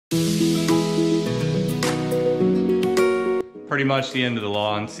Pretty much the end of the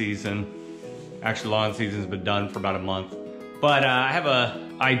lawn season. Actually, lawn season's been done for about a month. But I have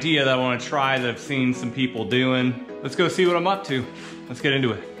an idea that I want to try that I've seen some people doing. Let's go see what I'm up to. Let's get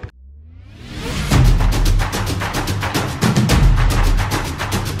into it.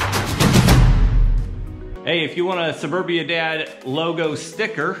 Hey, if you want a Suburbia Dad logo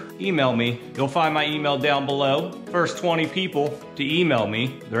sticker, email me. You'll find my email down below. First 20 people to email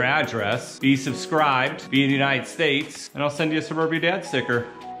me their address, be subscribed, be in the United States, and I'll send you a Suburbia Dad sticker.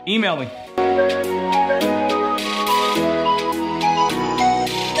 Email me.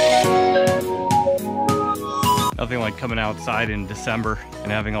 Nothing like coming outside in December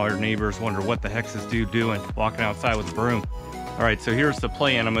and having all your neighbors wonder what the heck's this dude doing walking outside with a broom. All right, so here's the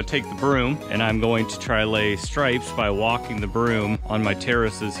plan. I'm gonna take the broom and I'm going to try lay stripes by walking the broom on my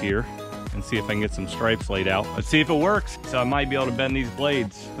terraces here and see if I can get some stripes laid out. Let's see if it works. So I might be able to bend these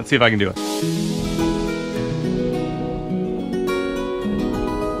blades. Let's see if I can do it.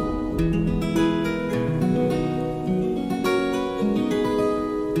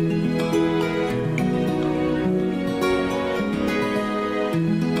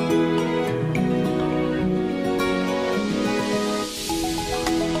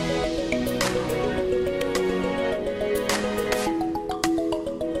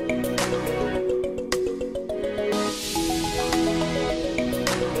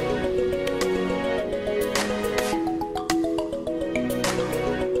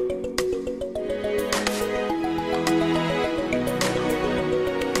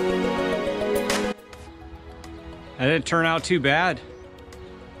 That didn't turn out too bad.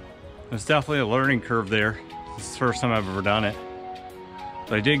 There's definitely a learning curve there. This is the first time I've ever done it.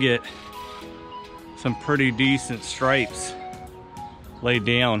 But I did get some pretty decent stripes laid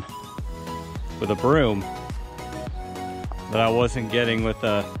down with a broom that I wasn't getting with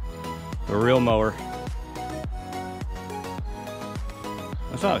the reel mower.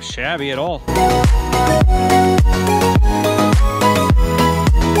 That's not shabby at all.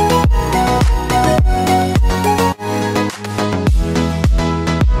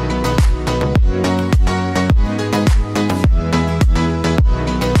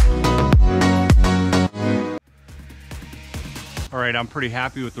 All right, I'm pretty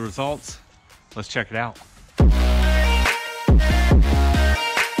happy with the results. Let's check it out.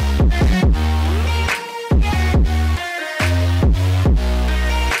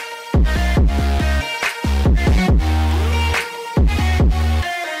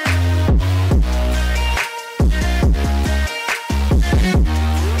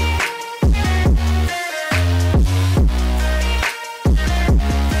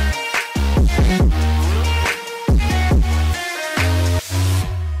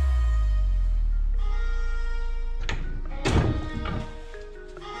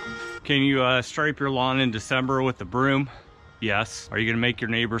 Can you stripe your lawn in December with the broom? Yes. Are you gonna make your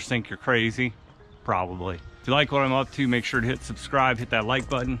neighbors think you're crazy? Probably. If you like what I'm up to, make sure to hit subscribe, hit that like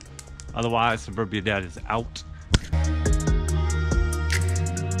button. Otherwise, Suburbia Dad is out.